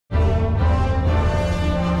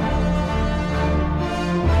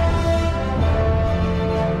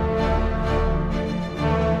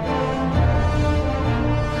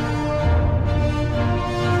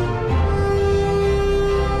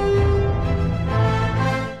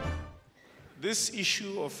this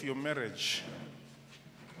issue of your marriage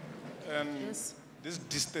and Yes. this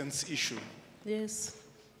distance issue, Yes.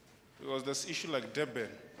 because there's issue like Durban.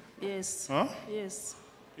 Yes. Huh? Yes.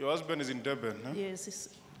 Your husband is in Durban, huh? Yes. It's,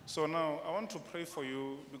 So now I want to pray for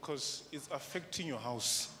you because it's affecting your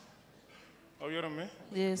house. Are you hearing me?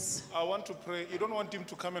 yes. I want to pray. You don't want him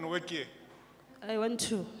to come and work here. I want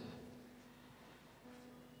to.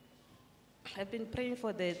 I've been praying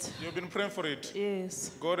for that. You've been praying for it.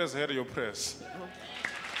 Yes. God has heard your prayers.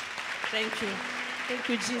 Thank you. Thank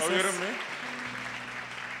you, Jesus. Are you hearing me?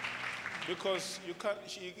 Because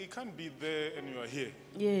he can't be there and you are here.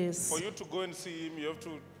 Yes. For you to go and see him, you have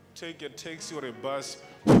to take a taxi or a bus.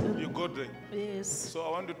 You go there. Yes. So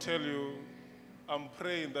I want to tell you, I'm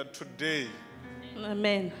praying that today,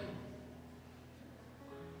 Amen.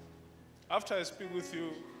 after I speak with you,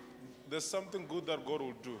 there's something good that God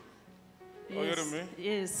will do. Are you Yes. hearing me?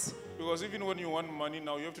 Yes. Because even when you want money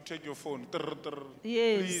now, you have to take your phone. Trrr, trrr.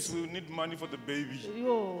 Yes. Please, we need money for the baby.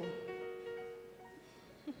 Yo.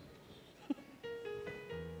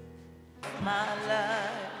 My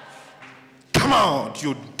life. Come out,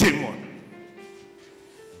 you demon.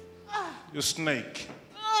 You snake.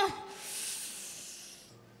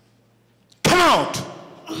 Come out.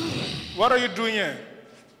 What are you doing here?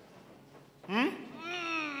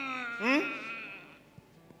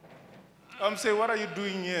 I'm saying, what are you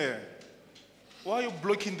doing here? Why are you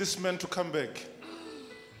blocking this man to come back?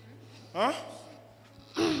 Huh?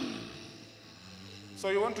 So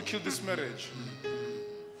you want to kill this marriage?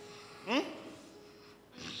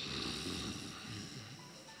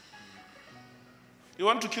 You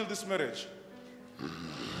want to kill this marriage?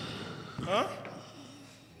 Huh?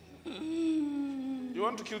 You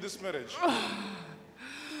want to kill this marriage?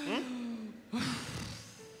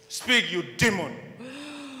 Speak, you demon.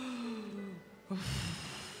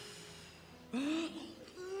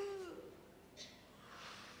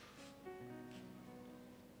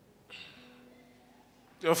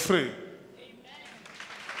 You're free.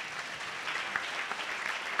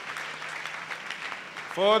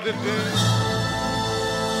 For the day.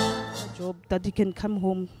 Job that he can come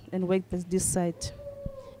home and work this side.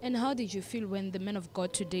 And how did you feel when the man of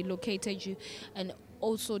God today located you and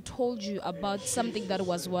also told you about something that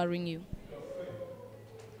was worrying you?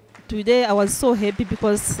 Today I was so happy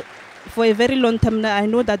because for a very long time now I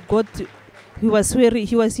know that God, he was really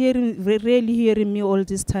hearing me all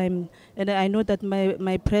this time, and I know that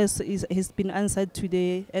my prayers has been answered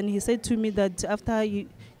today. And he said to me that after he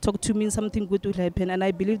talked to me, something good will happen, and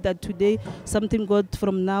I believe that today something good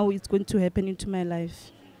from now is going to happen into my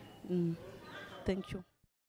life. Thank you.